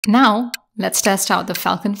Now, let's test out the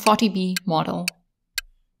Falcon-40B model.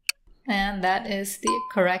 And that is the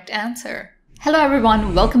correct answer. Hello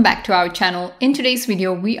everyone, welcome back to our channel. In today's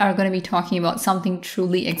video, we are going to be talking about something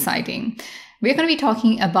truly exciting. We're going to be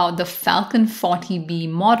talking about the Falcon-40B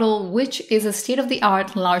model, which is a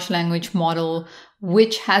state-of-the-art large language model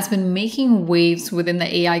which has been making waves within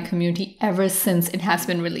the AI community ever since it has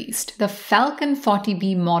been released. The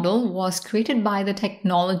Falcon-40B model was created by the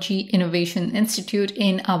Technology Innovation Institute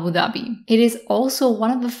in Abu Dhabi. It is also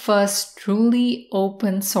one of the first truly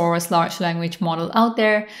open source large language model out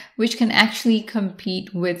there, which can actually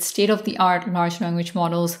compete with state-of-the-art large language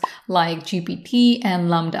models like GPT and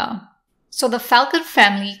Lambda. So the Falcon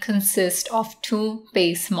family consists of two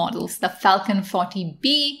base models, the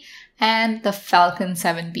Falcon-40B and the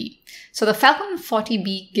Falcon-7B. So the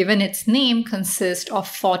Falcon-40B, given its name, consists of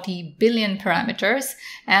 40 billion parameters,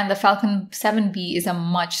 and the Falcon-7B is a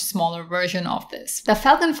much smaller version of this. The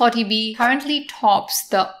Falcon-40B currently tops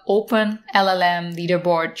the open LLM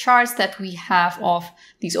leaderboard charts that we have of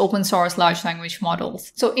these open source large language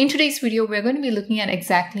models. So in today's video, we're going to be looking at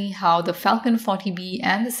exactly how the Falcon-40B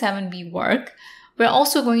and the 7B work. We're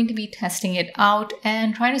also going to be testing it out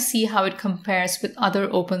and trying to see how it compares with other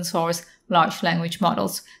open source large language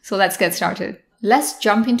models. So let's get started. Let's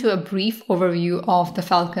jump into a brief overview of the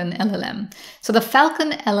Falcon LLM. So the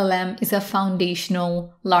Falcon LLM is a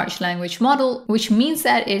foundational large language model, which means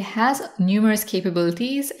that it has numerous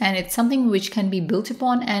capabilities and it's something which can be built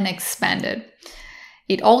upon and expanded.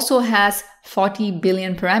 It also has 40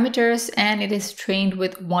 billion parameters and it is trained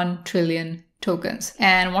with 1 trillion tokens.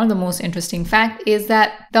 And one of the most interesting facts is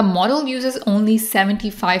that the model uses only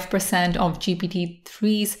 75% of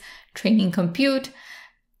GPT-3's training compute,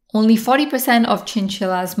 only 40% of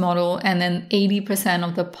Chinchilla's model, and then 80%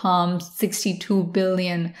 of the Palm's 62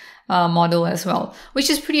 billion model as well,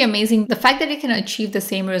 which is pretty amazing. The fact that it can achieve the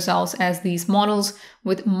same results as these models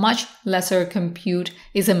with much lesser compute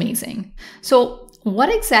is amazing. So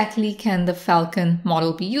what exactly can the Falcon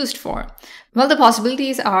model be used for? Well, the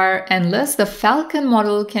possibilities are endless. The Falcon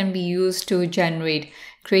model can be used to generate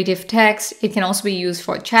creative text. It can also be used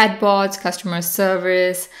for chatbots, customer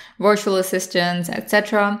service, virtual assistants,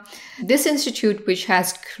 etc. This institute, which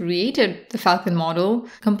has created the Falcon model,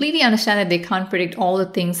 completely understand that they can't predict all the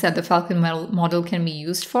things that the Falcon model can be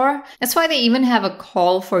used for. That's why they even have a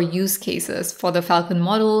call for use cases for the Falcon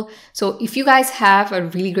model. So if you guys have a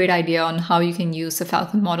really great idea on how you can use the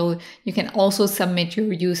Falcon model, you can also submit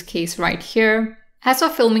your use case right here. As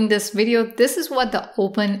of filming this video, this is what the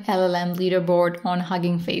Open LLM leaderboard on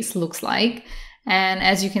Hugging Face looks like. And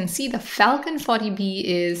as you can see, the Falcon-40B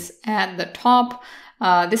is at the top.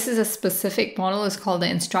 This is a specific model. It's called the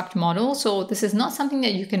Instruct model. So this is not something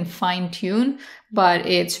that you can fine tune, but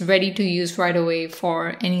it's ready to use right away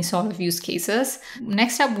for any sort of use cases.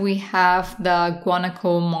 Next up, we have the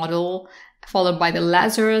Guanaco model, followed by the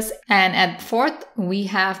Lazarus. And at fourth, we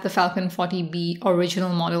have the Falcon-40B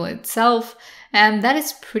original model itself. And that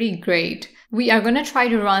is pretty great. We are going to try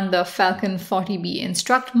to run the Falcon-40B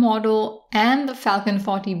Instruct model and the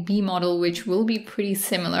Falcon-40B model, which will be pretty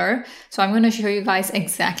similar. So I'm going to show you guys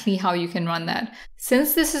exactly how you can run that.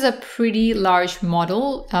 Since this is a pretty large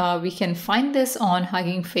model, we can find this on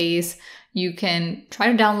Hugging Face. You can try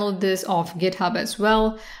to download this off GitHub as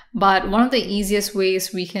well. But one of the easiest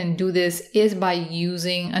ways we can do this is by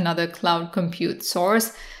using another cloud compute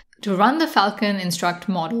source. To run the Falcon Instruct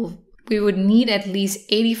model, we would need at least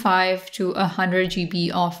 85 to 100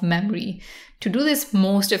 GB of memory. To do this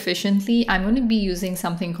most efficiently, I'm going to be using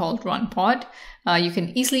something called RunPod. You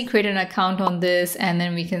can easily create an account on this, and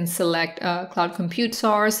then we can select a cloud compute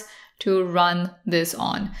source to run this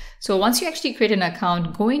on. So once you actually create an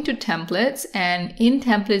account, go into templates, and in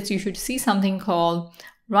templates, you should see something called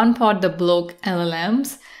RunPod TheBloke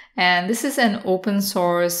LLMs. And this is an open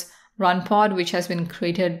source RunPod, which has been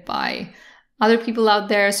created by other people out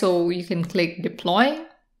there. So you can click deploy.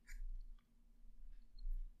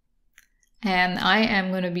 And I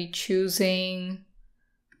am going to be choosing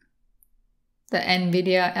the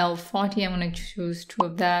NVIDIA L40. I'm going to choose 2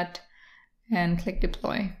 of that and click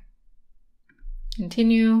deploy.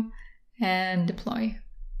 Continue and deploy.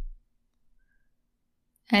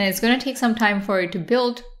 And it's going to take some time for it to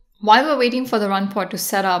build. While we're waiting for the RunPod to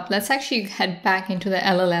set up, let's actually head back into the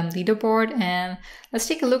LLM leaderboard and let's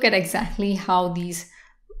take a look at exactly how these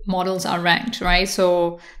models are ranked, right?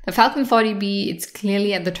 So the Falcon-40B, it's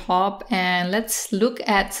clearly at the top, and let's look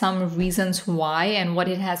at some reasons why and what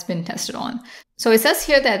it has been tested on. So it says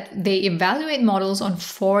here that they evaluate models on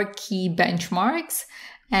 4 key benchmarks,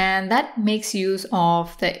 and that makes use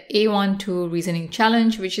of the A12 Reasoning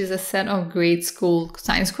Challenge, which is a set of grade school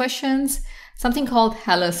science questions. something called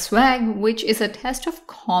Hella Swag, which is a test of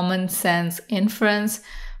common sense inference,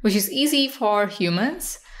 which is easy for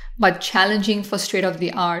humans, but challenging for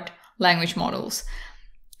state-of-the-art language models.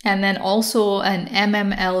 And then also an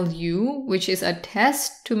MMLU, which is a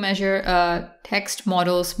test to measure a text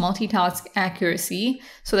model's multitask accuracy.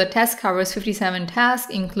 So the test covers 57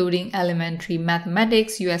 tasks, including elementary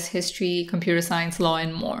mathematics, US history, computer science, law,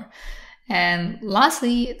 and more. And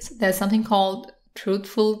lastly, there's something called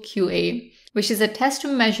Truthful QA, which is a test to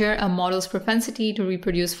measure a model's propensity to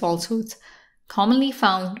reproduce falsehoods commonly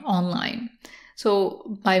found online.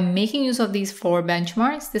 So by making use of these 4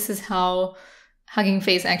 benchmarks, this is how Hugging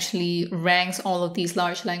Face actually ranks all of these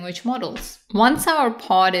large language models. Once our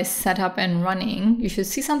pod is set up and running, you should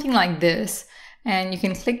see something like this. And you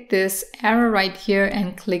can click this arrow right here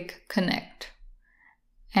and click Connect.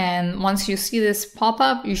 And once you see this pop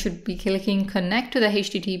up, you should be clicking Connect to the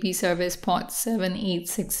HTTP service port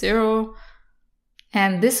 7860.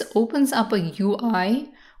 And this opens up a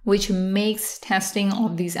UI which makes testing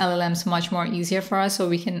of these LLMs much more easier for us, so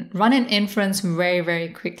we can run an inference very, very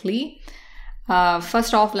quickly.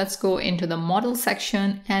 First off, let's go into the model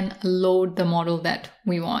section and load the model that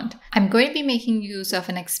we want. I'm going to be making use of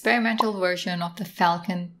an experimental version of the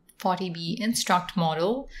Falcon-40B instruct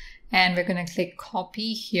model, and we're going to click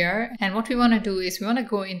copy here. And what we want to do is we want to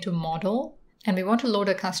go into model and we want to load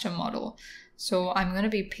a custom model. So I'm going to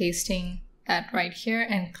be pasting that right here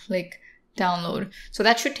and click download. So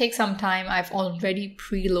that should take some time. I've already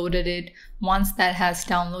preloaded it. Once that has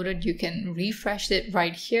downloaded, you can refresh it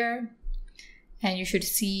right here. And you should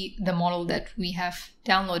see the model that we have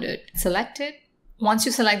downloaded. Select it. Once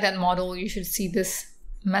you select that model, you should see this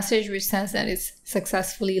message which says that it's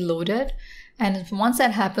successfully loaded. And once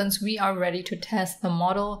that happens, we are ready to test the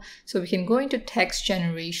model. So we can go into text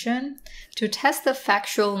generation. To test the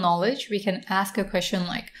factual knowledge, we can ask a question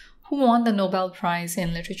like, who won the Nobel Prize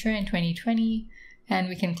in Literature in 2020? And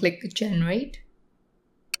we can click generate.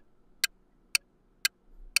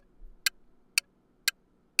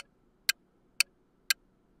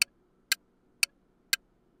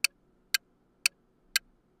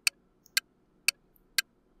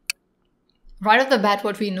 Right off the bat,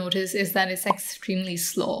 what we notice is that it's extremely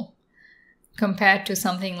slow compared to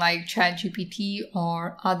something like ChatGPT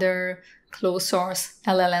or other closed source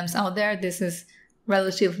LLMs out there. This is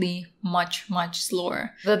relatively much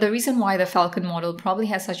slower. But the reason why the Falcon model probably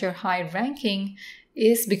has such a high ranking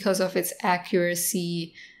is because of its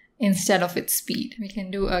accuracy instead of its speed. We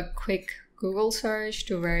can do a quick Google search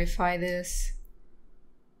to verify this.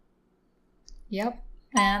 Yep,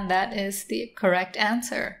 and that is the correct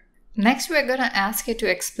answer. Next, we're going to ask it to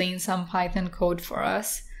explain some Python code for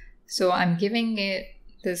us. So I'm giving it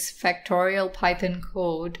this factorial Python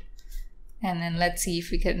code, and then let's see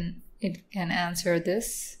if it can answer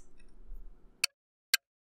this.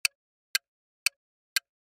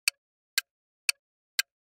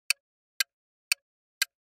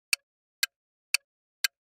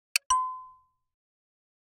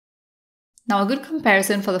 Now, a good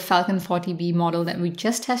comparison for the Falcon-40B model that we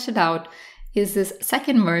just tested out is this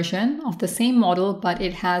second version of the same model, but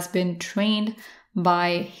it has been trained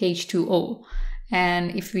by H2O.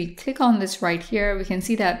 And if we click on this right here, we can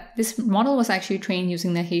see that this model was actually trained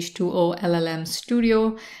using the H2O LLM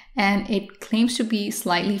Studio, and it claims to be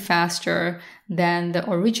slightly faster than the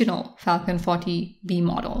original Falcon-40B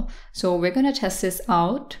model. So we're going to test this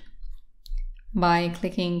out by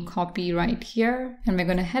clicking copy right here, and we're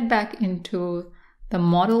going to head back into the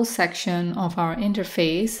model section of our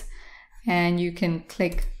interface, and you can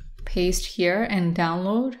click paste here and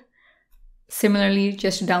download. Similarly,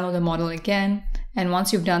 just to download the model again, and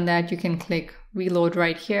once you've done that, you can click reload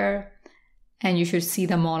right here, and you should see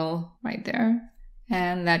the model right there,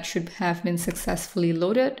 and that should have been successfully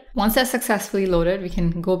loaded. Once that's successfully loaded, we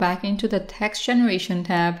can go back into the text generation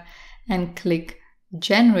tab and click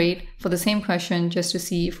generate for the same question, just to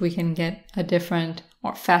see if we can get a different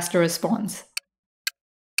or faster response.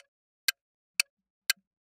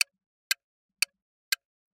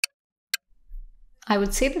 I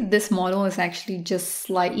would say that this model is actually just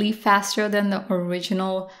slightly faster than the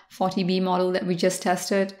original 40B model that we just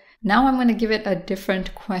tested. Now I'm going to give it a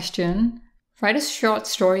different question. Write a short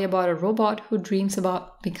story about a robot who dreams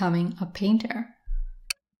about becoming a painter.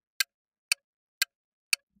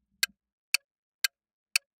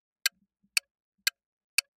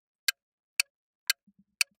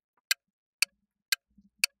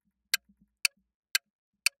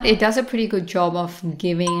 It does a pretty good job of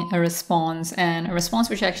giving a response, and a response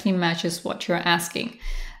which actually matches what you're asking.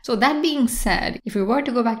 So that being said, if we were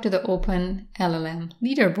to go back to the Open LLM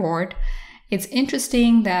leaderboard, It's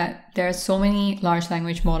interesting that there are so many large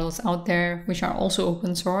language models out there which are also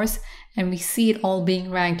open source, and we see it all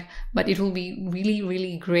being ranked, but it will be really,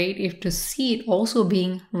 really great if to see it also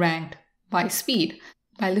being ranked by speed.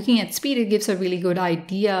 By looking at speed, it gives a really good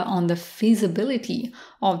idea on the feasibility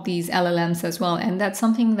of these LLMs as well, and that's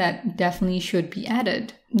something that definitely should be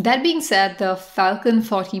added. That being said, the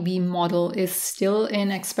Falcon-40B model is still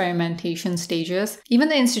in experimentation stages. Even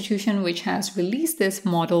the institution which has released this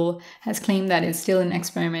model has claimed that it's still in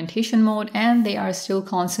experimentation mode, and they are still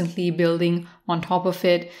constantly building on top of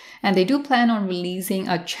it. And they do plan on releasing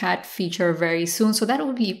a chat feature very soon, so that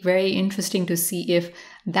will be very interesting to see if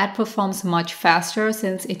that performs much faster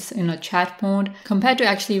since it's in a chat mode compared to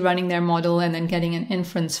actually running their model and then getting an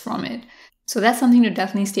inference from it. So that's something to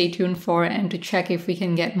definitely stay tuned for and to check if we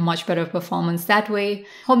can get much better performance that way.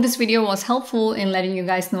 Hope this video was helpful in letting you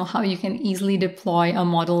guys know how you can easily deploy a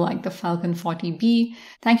model like the Falcon-40B.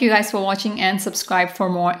 Thank you guys for watching and subscribe for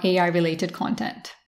more AI related content.